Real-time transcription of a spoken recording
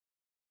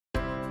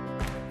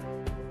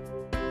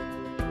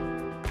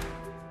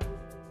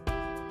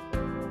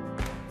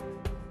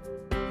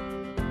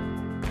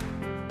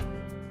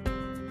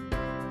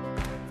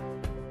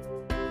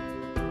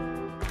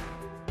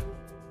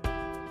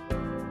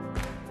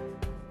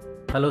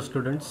Hello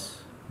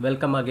students,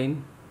 welcome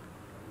again.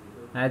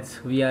 As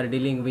we are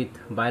dealing with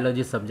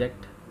biology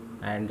subject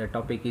and the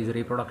topic is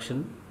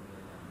reproduction.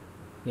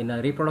 In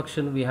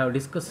reproduction we have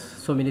discussed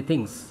so many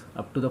things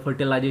up to the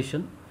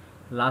fertilization.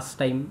 Last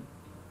time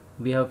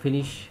we have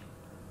finished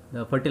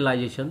the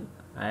fertilization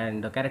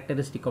and the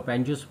characteristic of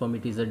angiosperm,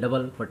 it is a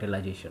double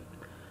fertilization.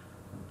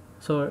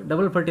 So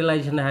double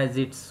fertilization has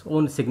its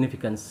own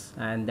significance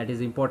and that is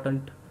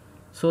important,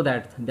 so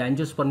that the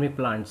angiospermic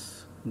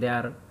plants, they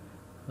are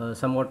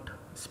somewhat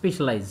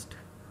specialized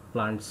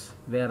plants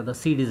where the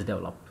seed is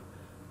developed.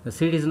 The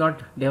seed is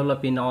not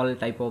developed in all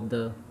type of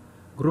the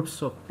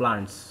groups of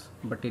plants,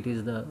 but it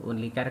is the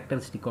only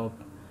characteristic of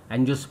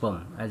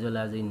angiosperm as well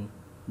as in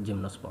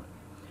gymnosperm.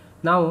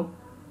 Now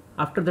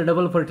after the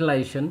double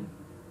fertilization,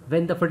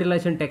 when the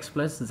fertilization takes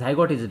place,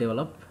 zygote is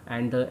developed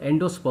and the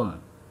endosperm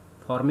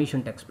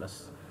formation takes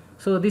place.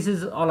 So this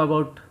is all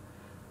about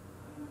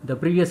the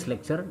previous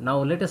lecture.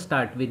 Now let us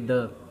start with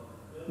the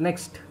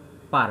next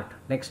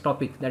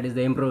topic, that is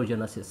the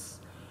embryogenesis.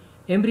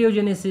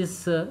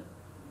 Embryogenesis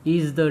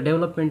is the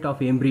development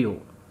of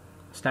embryo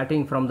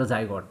starting from the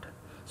zygote.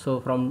 So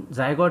from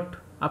zygote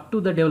up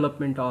to the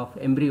development of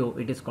embryo,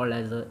 it is called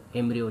as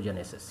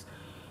embryogenesis.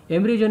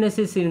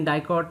 Embryogenesis in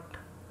dicot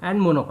and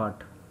monocot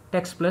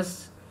takes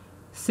place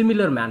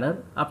similar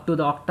manner up to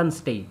the octant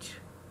stage,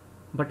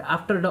 but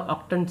after the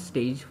octant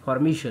stage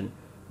formation,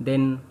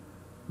 then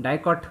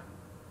dicot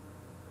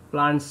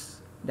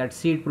plants that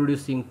seed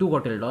producing two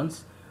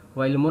cotyledons,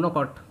 while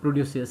monocot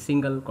produces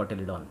single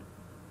cotyledon.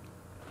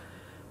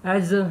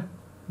 As the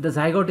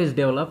zygote is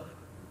developed,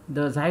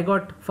 the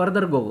zygote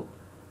further go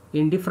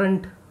in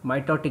different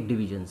mitotic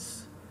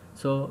divisions.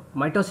 So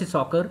mitosis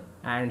occur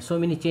and so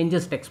many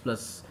changes takes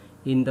place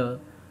in the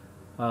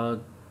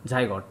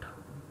zygote.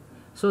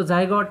 So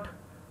zygote,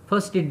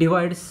 first it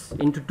divides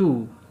into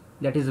two,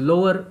 that is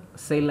lower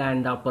cell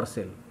and upper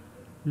cell.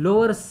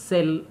 Lower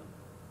cell,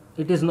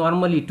 it is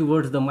normally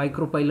towards the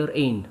micropylar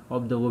end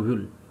of the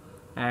ovule,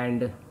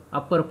 and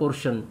upper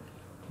portion,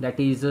 that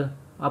is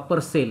upper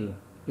cell,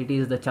 it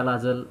is the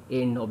chalazal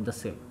end of the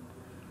cell.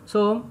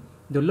 So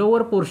the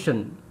lower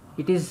portion,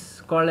 it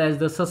is called as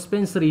the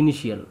suspensory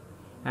initial,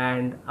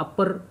 and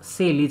upper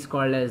cell is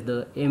called as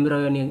the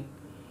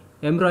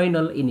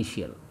embryonal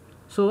initial.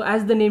 So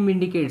as the name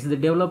indicates, the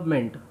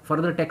development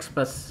further takes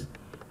place,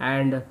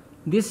 and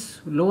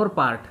this lower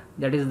part,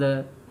 that is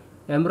the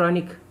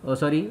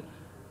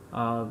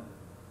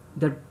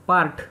the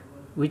part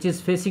which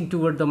is facing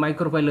toward the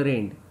micropylar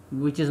end,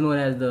 which is known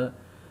as the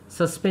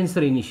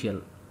suspensory initial.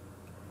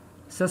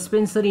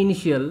 Suspensory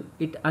initial,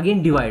 it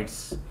again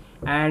divides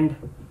and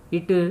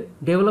it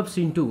develops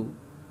into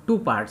two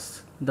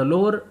parts. The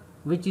lower,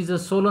 which is a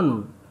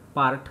solan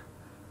part,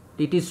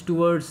 it is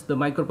towards the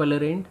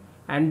micropylar end,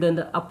 and then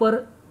the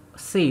upper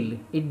cell,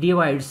 it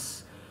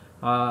divides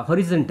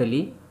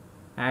horizontally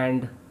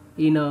and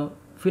in a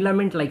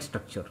filament like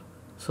structure.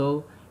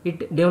 So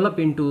it develop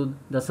into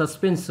the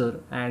suspensor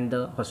and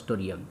the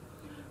hostorium,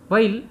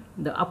 while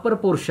the upper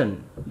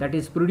portion, that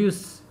is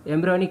produce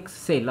embryonic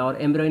cell or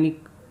embryonic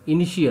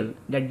initial,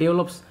 that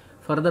develops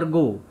further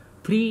go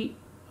three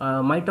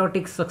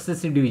mitotic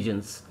successive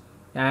divisions,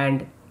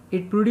 and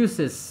it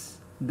produces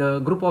the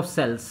group of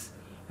cells,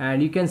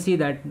 and you can see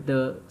that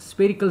the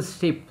spherical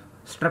shape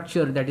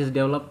structure that is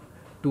developed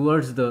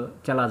towards the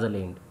chalazal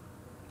end.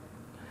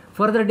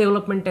 Further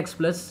development takes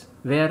place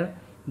where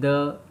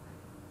the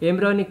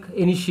embryonic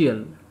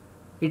initial,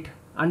 it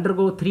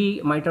undergo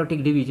three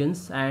mitotic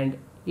divisions and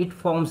it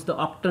forms the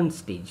octant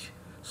stage.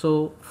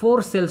 So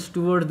four cells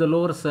towards the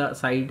lower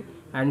side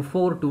and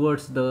four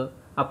towards the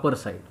upper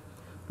side.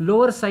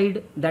 Lower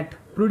side, that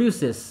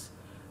produces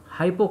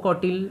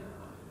hypocotyl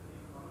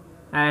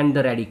and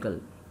the radicle.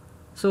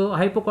 So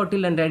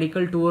hypocotyl and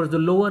radicle towards the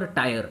lower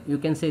tier, you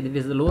can say that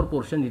is the lower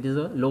portion, it is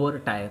a lower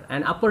tier,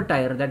 and upper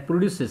tier that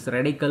produces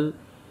radicle,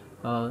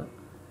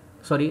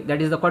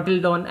 that is the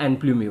cotyledon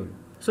and plumule.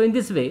 So in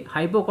this way,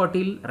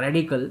 hypocotyl,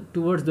 radicle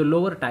towards the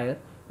lower tier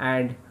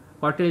and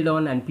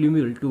cotyledon and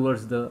plumule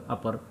towards the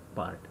upper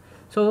part.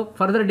 So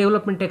further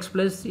development takes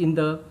place in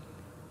the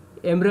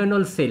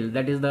embryonal cell,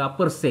 that is the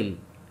upper cell,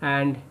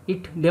 and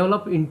it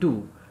develop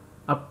into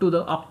up to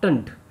the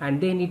octant,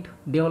 and then it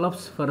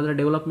develops, further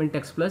development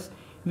takes place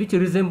which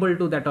resemble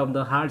to that of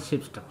the heart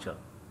shaped structure.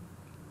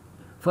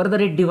 Further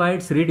it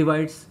divides,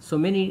 redivides, so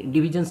many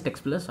divisions takes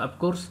place. Of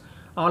course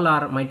all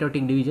are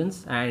mitotic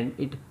divisions, and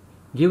it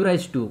give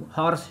rise to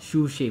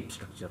horseshoe shaped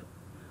structure,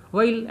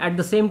 while at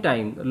the same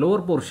time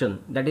lower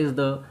portion, that is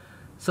the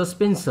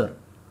suspensor,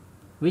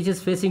 which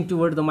is facing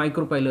toward the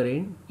micropylar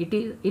end,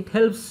 it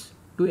helps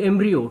to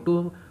embryo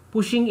to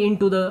pushing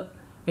into the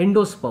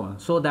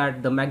endosperm, so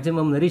that the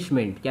maximum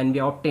nourishment can be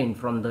obtained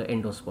from the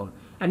endosperm,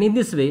 and in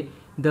this way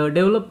the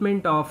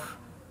development of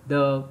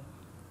the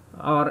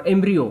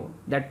embryo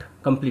that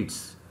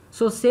completes.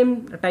 So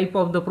same type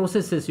of the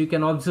processes you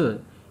can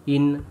observe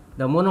in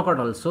the monocot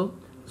also.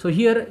 So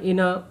here in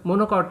a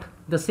monocot,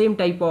 the same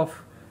type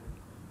of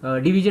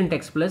division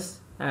takes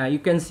place. You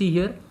can see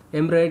here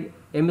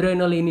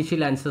embryonal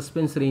initial and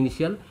suspensory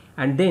initial,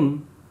 and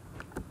then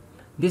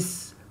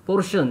this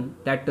portion,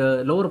 that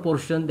lower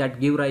portion, that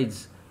give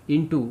rise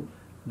into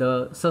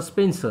the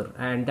suspensor,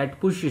 and that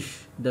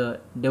pushes the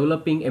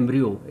developing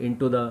embryo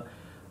into the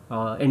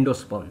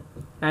endosperm.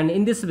 And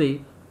in this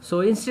way,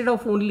 so instead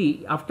of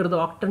only after the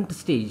octant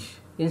stage,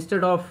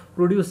 instead of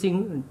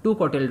producing two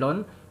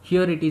cotyledon,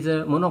 here it is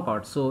a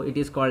monocot, so it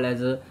is called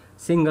as a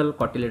single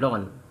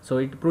cotyledon. So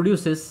it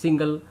produces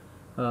single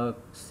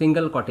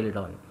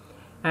cotyledon.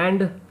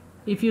 And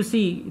if you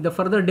see the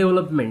further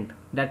development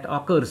that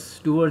occurs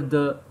towards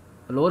the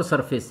lower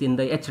surface in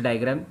the H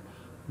diagram,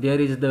 there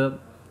is the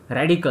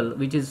radicle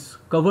which is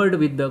covered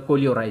with the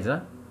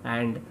coleorhiza,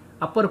 and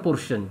upper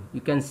portion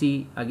you can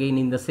see again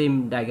in the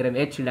same diagram,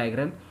 H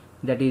diagram,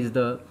 that is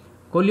the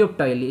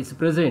coleoptile is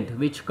present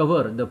which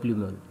cover the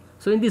plumule.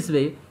 So in this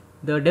way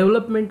the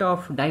development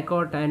of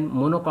dicot and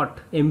monocot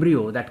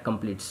embryo that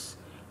completes,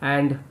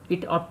 and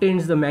it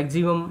obtains the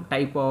maximum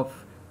type of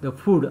the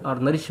food or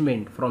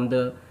nourishment from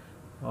the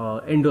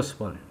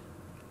endosperm.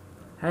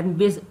 And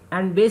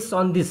based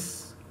on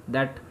this,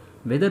 that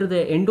whether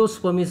the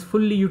endosperm is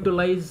fully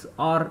utilized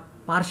or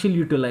partially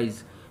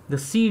utilized, the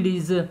seed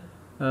is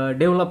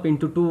developed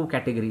into two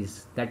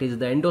categories, that is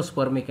the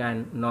endospermic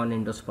and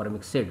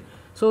non-endospermic seed.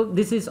 So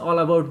this is all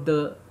about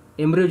the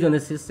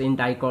embryogenesis in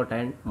dicot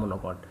and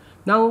monocot.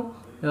 Now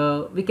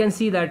we can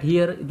see that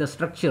here the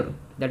structure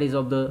that is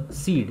of the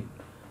seed,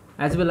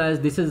 as well as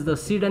this is the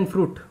seed and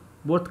fruit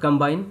both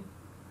combine.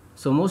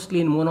 So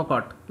mostly in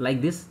monocot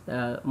like this,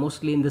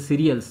 mostly in the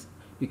cereals,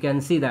 you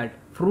can see that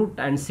fruit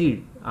and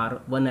seed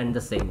are one and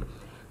the same.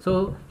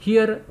 So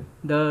here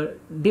the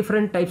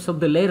different types of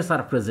the layers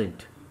are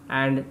present,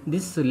 and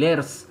these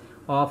layers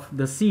of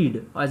the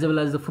seed as well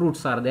as the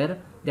fruits are there,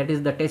 that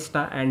is the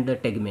testa and the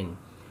tegmen.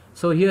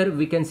 So here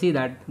we can see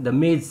that the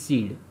maize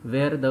seed,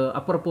 where the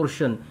upper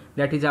portion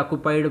that is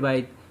occupied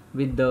by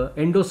with the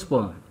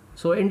endosperm.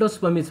 So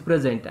endosperm is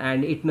present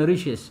and it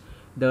nourishes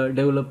the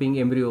developing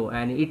embryo,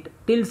 and it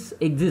tills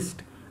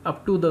exist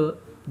up to the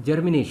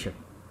germination,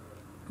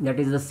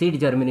 that is the seed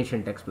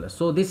germination takes place.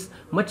 So this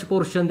much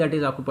portion that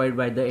is occupied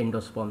by the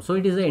endosperm, so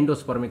it is an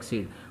endospermic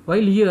seed.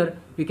 While here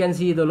you can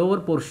see the lower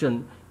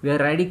portion where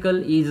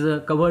radicle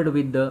is covered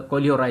with the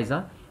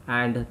coleorhiza,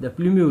 and the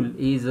plumule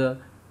is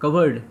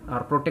covered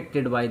or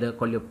protected by the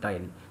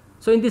coleoptile.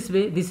 So in this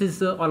way, this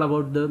is all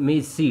about the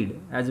maize seed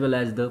as well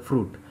as the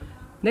fruit.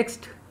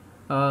 Next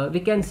we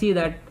can see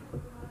that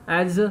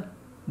as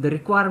the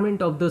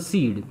requirement of the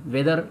seed,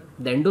 whether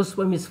the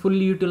endosperm is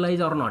fully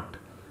utilized or not.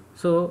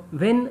 So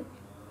when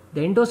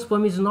the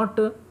endosperm is not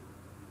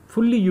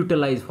fully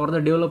utilized for the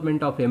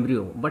development of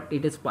embryo, but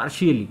it is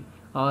partially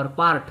or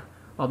part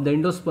of the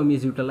endosperm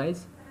is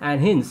utilized,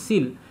 and hence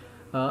still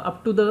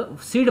up to the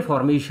seed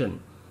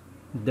formation,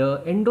 the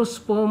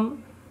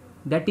endosperm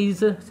that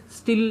is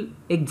still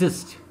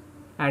exists,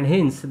 and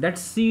hence that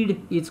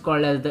seed is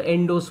called as the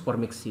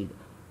endospermic seed,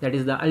 that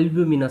is the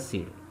albuminous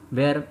seed,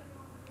 where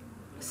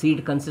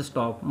seed consists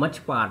of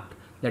much part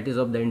that is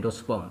of the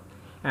endosperm.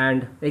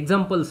 And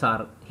examples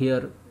are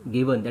here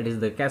given, that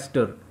is the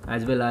castor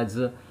as well as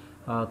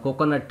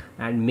coconut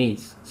and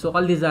maize. So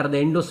all these are the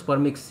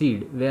endospermic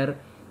seed where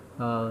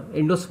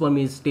endosperm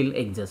is still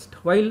exist,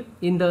 while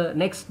in the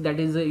next,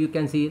 that is you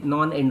can see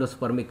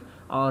non-endospermic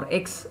or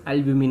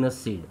ex-albuminous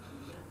seed.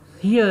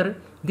 Here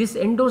this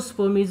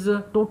endosperm is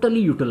totally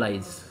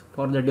utilized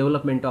for the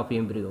development of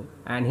embryo,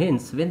 and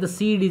hence when the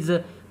seed is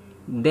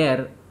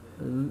there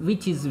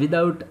which is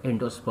without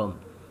endosperm,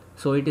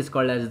 so it is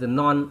called as the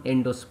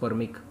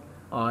non-endospermic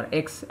or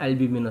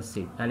ex-albuminous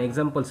seed, and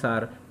examples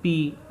are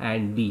P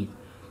and B.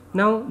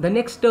 Now the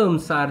next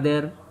terms are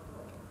there,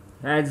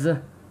 as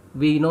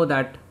we know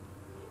that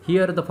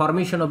here the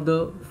formation of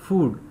the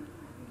fruit,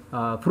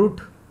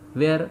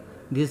 where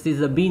this is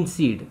the bean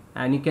seed,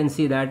 and you can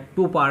see that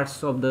two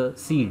parts of the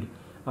seed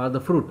or the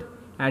fruit,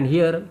 and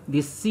here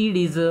this seed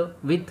is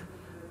with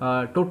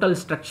total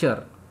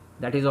structure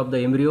that is of the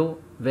embryo,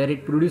 where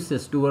it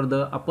produces toward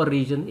the upper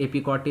region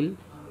epicotyl,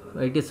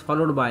 it is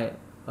followed by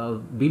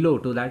below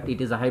to that it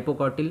is a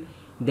hypocotyl,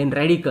 then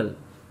radicle.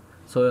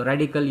 So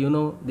radicle, you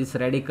know, this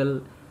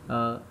radicle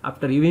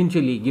after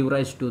eventually give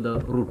rise to the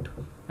root,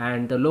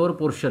 and the lower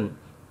portion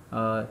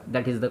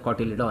that is the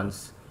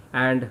cotyledons,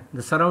 and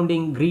the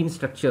surrounding green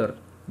structure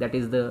that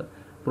is the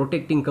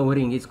protecting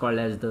covering is called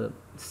as the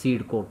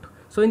seed coat.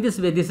 So in this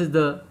way, this is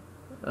the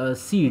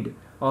seed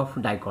of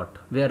dicot,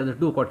 where the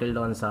two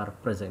cotyledons are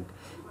present.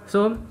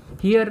 So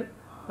here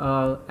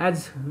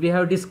as we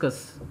have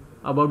discussed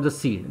about the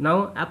seed,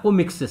 now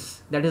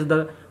apomixis, that is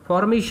the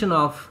formation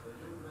of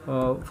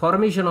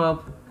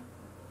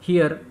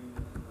here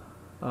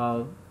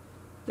the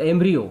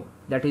embryo,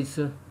 that is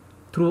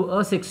through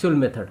asexual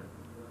method.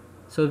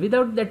 So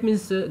without that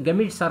means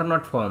gametes are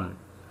not formed,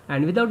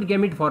 and without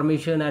gamete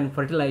formation and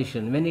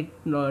fertilization, when it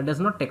does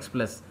not take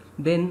place,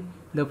 then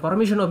the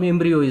formation of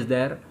embryo is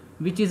there,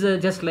 which is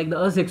just like the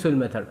asexual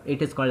method.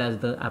 It is called as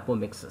the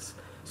apomixis.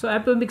 So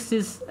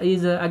apomixis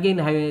is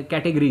again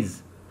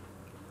categories,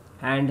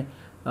 and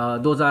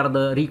those are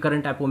the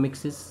recurrent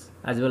apomixis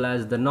as well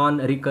as the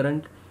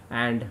non-recurrent,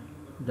 and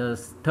the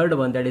third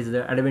one, that is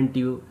the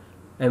adventive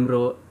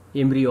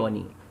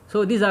embryony.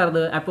 So these are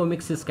the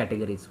apomixis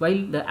categories,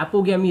 while the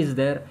apogamy is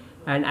there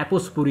and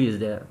apospory is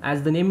there.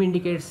 As the name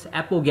indicates,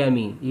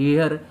 apogamy,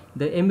 here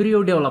the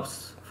embryo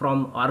develops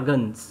from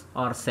organs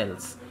or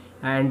cells,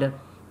 and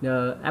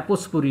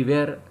apospory,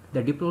 where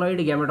the diploid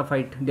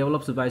gametophyte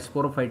develops by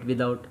sporophyte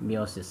without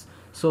meiosis.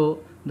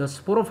 So the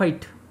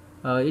sporophyte,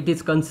 it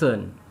is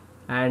concerned,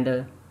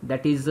 and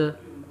that is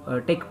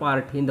take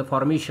part in the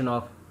formation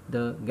of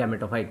the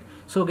gametophyte.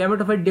 So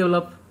gametophyte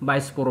develop by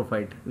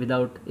sporophyte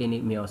without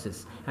any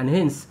meiosis, and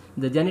hence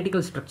the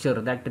genetical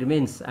structure that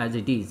remains as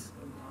it is,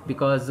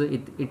 because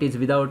it is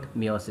without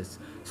meiosis.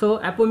 So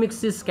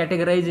apomixis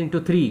categorized into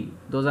three.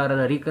 Those are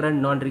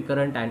recurrent,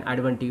 non-recurrent, and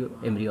adventive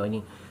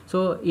embryony.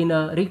 So in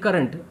a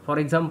recurrent, for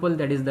example,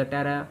 that is the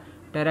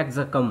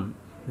Taraxacum,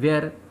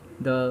 where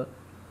the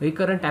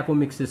recurrent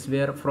apomixis,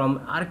 where from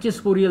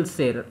archisporial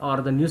cell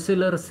or the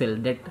nucellar cell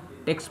that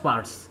takes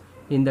parts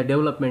in the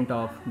development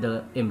of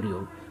the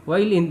embryo,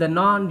 while in the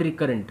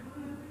non-recurrent,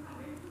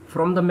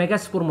 from the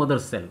megaspore mother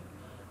cell.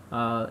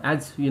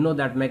 As you know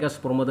that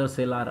megaspore mother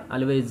cell are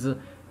always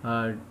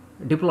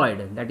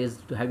diploid, that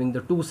is having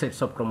the two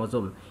sets of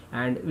chromosome,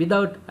 and with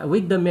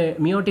the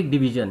meiotic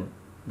division,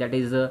 that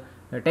is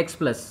takes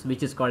place,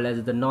 which is called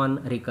as the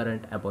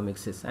non-recurrent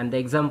apomixis, and the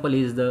example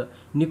is the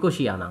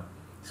Nicotiana.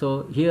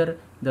 So here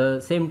the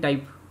same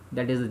type,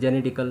 that is the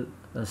genetical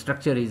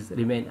structure is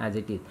remain as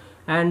it is.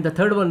 And the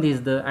third one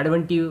is the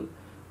adventive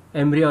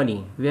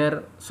embryony,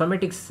 where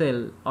somatic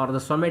cell or the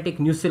somatic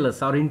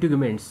nucellus or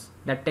integuments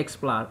that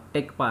take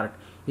part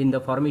in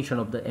the formation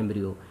of the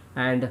embryo,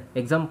 and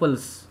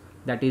examples,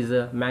 that is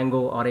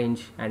mango,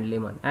 orange, and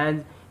lemon.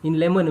 And in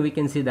lemon we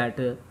can see that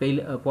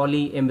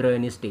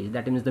polyembryony stage,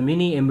 that means the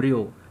mini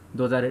embryo,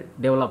 those are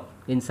developed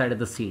inside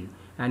the seed,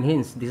 and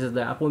hence this is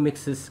the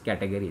apomixis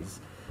categories.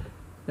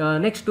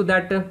 Next to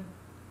that,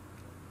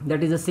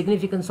 that is the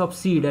significance of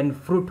seed and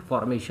fruit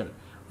formation,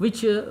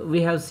 which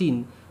we have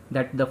seen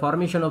that the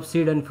formation of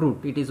seed and fruit,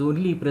 it is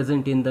only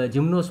present in the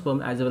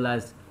gymnosperm as well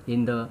as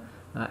in the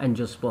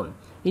angiosperm.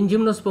 In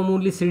gymnosperm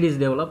only seed is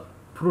developed,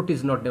 fruit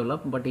is not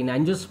developed, but in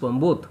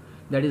angiosperm both,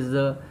 that is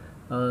the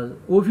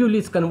ovule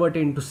is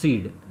converted into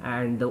seed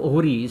and the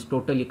ovary is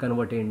totally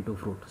converted into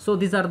fruit. So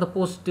these are the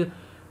post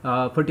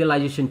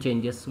fertilization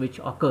changes which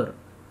occur,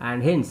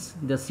 and hence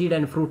the seed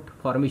and fruit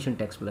formation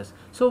takes place.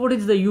 So what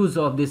is the use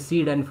of this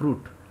seed and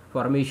fruit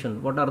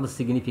formation? What are the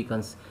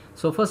significance?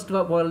 So first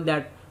of all,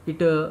 that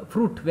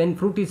when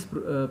fruit is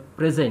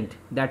present,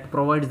 that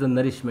provides the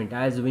nourishment.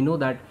 As we know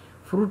that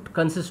fruit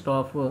consists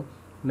of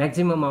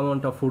maximum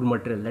amount of food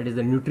material, that is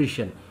the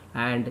nutrition,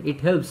 and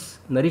it helps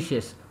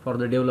nourishes for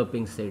the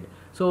developing seed.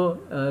 So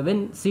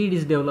when seed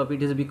is developed,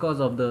 it is because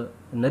of the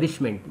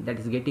nourishment that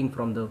is getting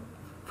from the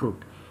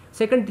fruit.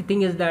 Second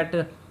thing is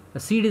that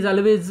seed is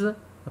always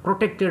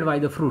protected by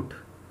the fruit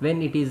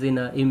when it is in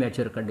a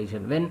immature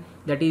condition. When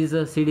that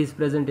is seed is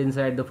present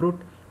inside the fruit,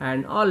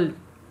 and all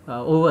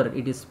over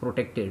it is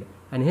protected,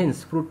 and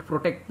hence fruit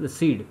protect the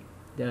seed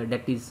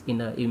that is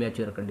in a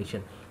immature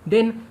condition.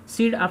 Then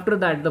seed, after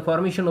that, the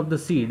formation of the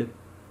seed,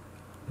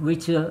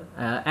 which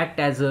act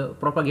as a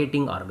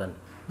propagating organ.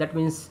 That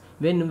means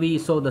when we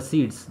sow the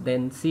seeds,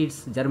 then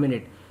seeds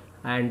germinate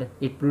and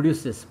it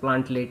produces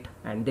plantlet,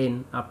 and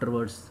then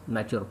afterwards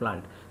mature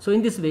plant. So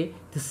in this way,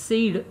 the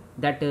seed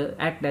that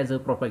act as a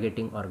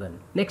propagating organ.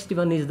 Next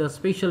one is the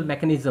special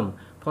mechanism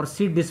for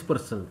seed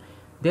dispersal.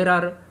 There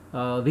are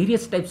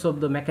various types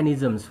of the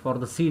mechanisms for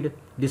the seed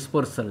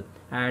dispersal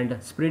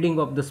and spreading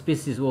of the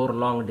species over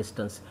long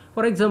distance.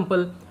 For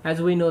example,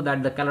 as we know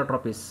that the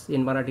calotropis,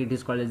 in Marathi it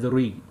is called as the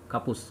rui,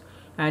 kapus,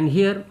 and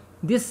here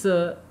this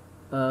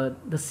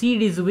the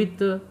seed is with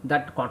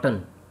that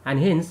cotton, and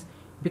hence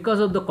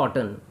because of the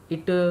cotton,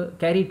 it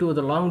carry to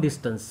the long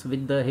distance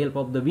with the help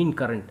of the wind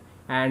current,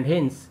 and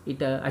hence it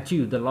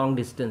achieve the long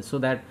distance, so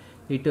that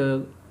it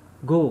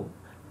go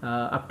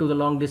up to the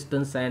long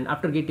distance, and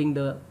after getting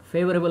the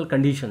favorable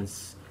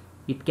conditions,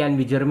 it can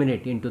be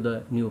germinate into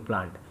the new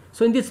plant.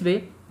 So in this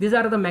way, these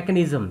are the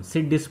mechanism,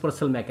 seed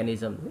dispersal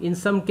mechanism. In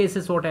some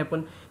cases, what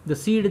happen, the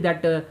seed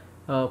that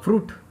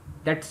fruit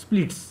that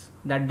splits,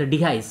 that the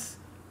dehisce.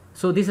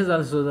 So this is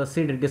also the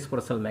seed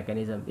dispersal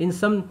mechanism. In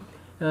some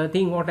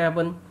thing, what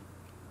happen,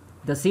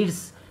 the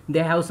seeds,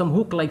 they have some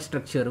hook like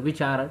structure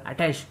which are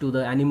attached to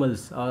the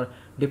animals or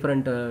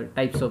different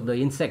types of the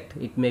insect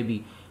it may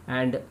be,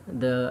 and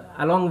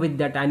along with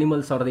that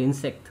animals or the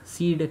insect,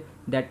 seed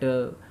that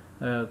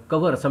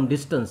cover some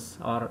distance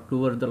or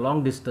towards the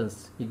long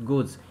distance it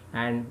goes,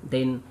 and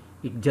then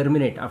it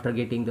germinate after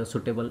getting the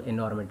suitable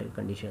environmental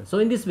conditions. So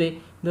in this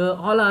way,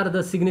 all are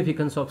the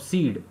significance of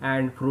seed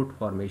and fruit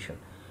formation.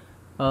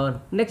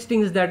 Next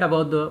thing is that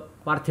about the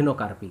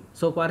parthenocarpy.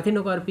 So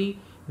parthenocarpy,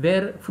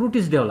 where fruit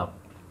is developed,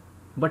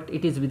 but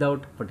it is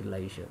without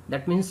fertilization.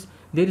 That means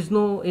there is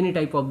no any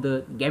type of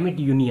the gamete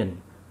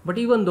union, but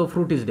even though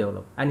fruit is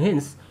developed, and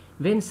hence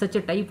when such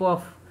a type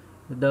of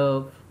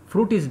the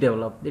fruit is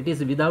developed, it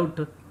is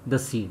without the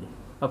seed.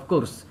 Of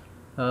course,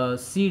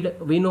 seed,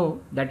 we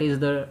know that is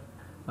the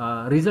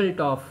result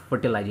of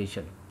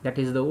fertilization, that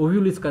is the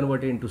ovule is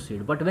converted into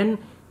seed. But when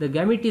the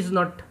gamete is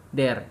not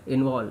there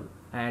involved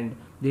and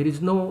there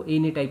is no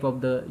any type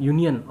of the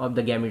union of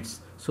the gametes,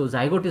 so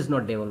zygote is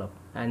not developed,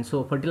 and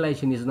so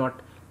fertilization is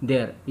not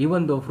there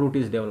even though fruit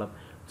is developed.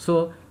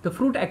 So the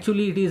fruit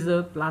actually it is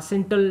a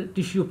placental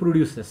tissue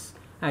produces,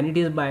 and it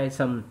is by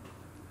some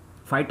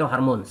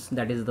phytohormones,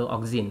 that is the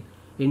auxin,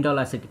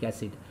 indole acetic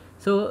acid.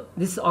 So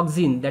this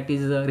auxin that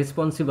is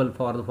responsible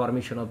for the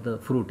formation of the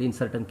fruit in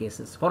certain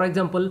cases. For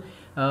example,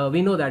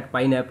 we know that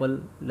pineapple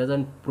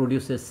doesn't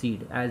produce a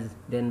seed, as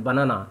then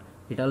banana,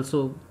 it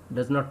also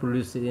does not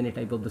produce any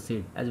type of the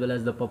seed, as well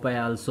as the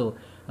papaya also.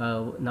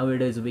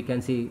 Nowadays we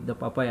can see the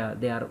papaya,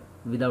 they are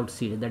without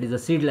seed, that is a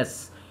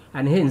seedless,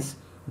 and hence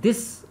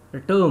this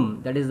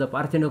term, that is the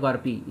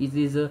parthenocarpy,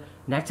 is a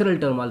natural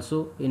term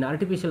also. In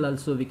artificial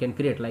also we can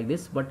create like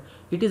this, but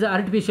it is a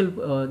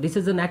artificial, this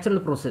is a natural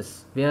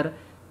process where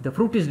the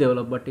fruit is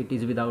developed but it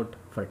is without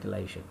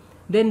fertilization.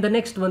 Then the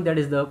next one, that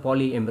is the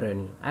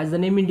polyembryony. As the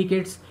name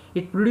indicates,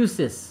 it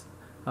produces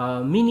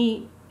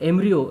mini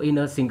embryo in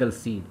a single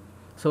seed.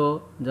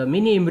 So the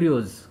mini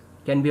embryos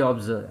can be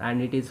observed,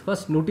 and it is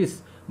first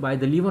noticed by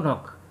the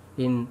Leeuwenhoek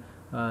in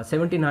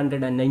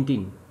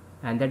 1719,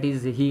 and that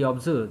is he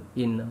observed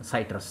in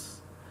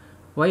citrus.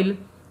 While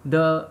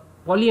the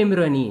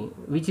polyembryony,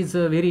 which is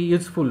very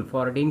useful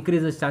for it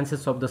increases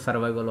chances of the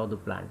survival of the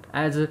plant.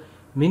 As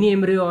many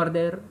embryo are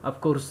there, of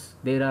course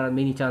there are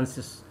many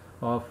chances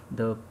of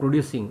the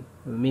producing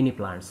many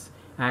plants,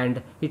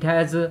 and it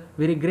has a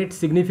very great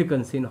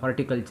significance in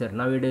horticulture.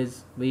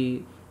 Nowadays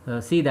we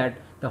see that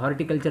the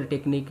horticulture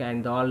technique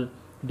and all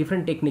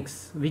different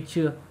techniques which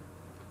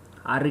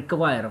are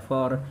required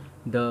for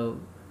the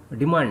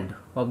demand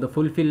of the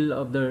fulfill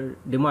of the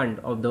demand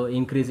of the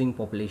increasing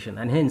population,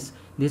 and hence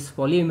this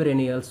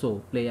polyembryony also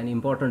play an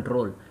important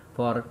role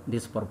for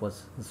this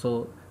purpose.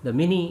 So the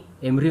many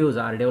embryos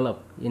are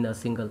developed in a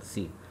single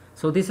seed.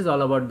 So this is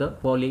all about the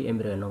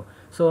polyembryo.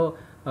 So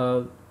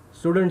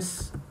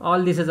students,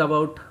 all this is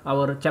about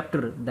our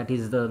chapter, that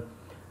is the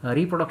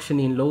reproduction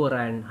in lower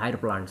and higher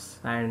plants,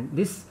 and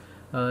this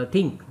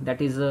thing,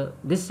 that is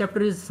this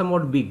chapter is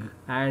somewhat big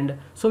and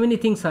so many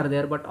things are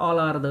there, but all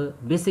are the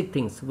basic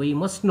things we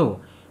must know,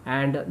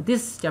 and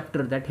this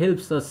chapter that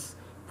helps us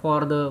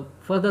for the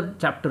further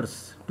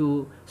chapters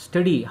to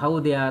study how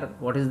they are,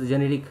 what is the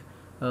genetic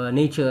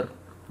nature,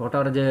 what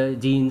are the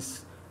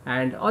genes,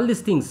 and all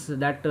these things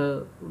that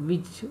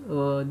which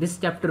this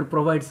chapter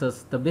provides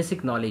us the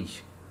basic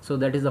knowledge. So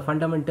that is the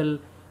fundamental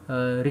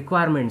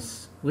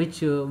requirements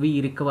which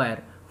we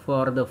require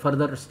for the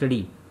further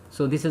study.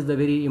 So this is the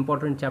very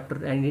important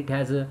chapter, and it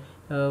has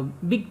a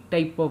big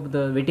type of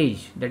the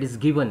weightage that is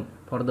given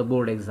for the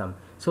board exam.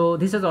 So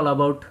this is all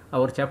about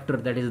our chapter,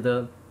 that is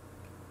the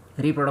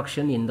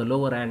reproduction in the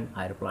lower and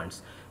higher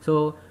plants.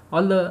 So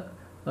all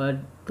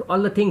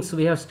the things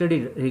we have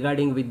studied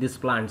regarding with these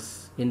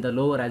plants in the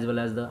lower as well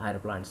as the higher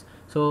plants.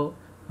 So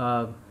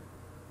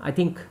I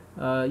think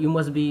you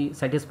must be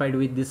satisfied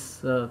with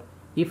this.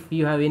 If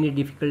you have any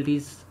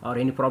difficulties or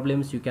any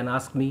problems, you can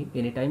ask me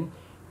anytime,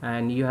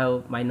 and you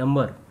have my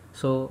number.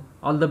 So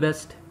all the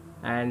best,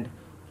 and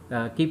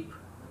keep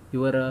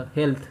your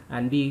health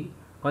and be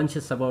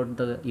conscious about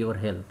your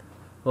health.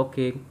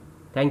 Okay,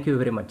 thank you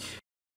very much.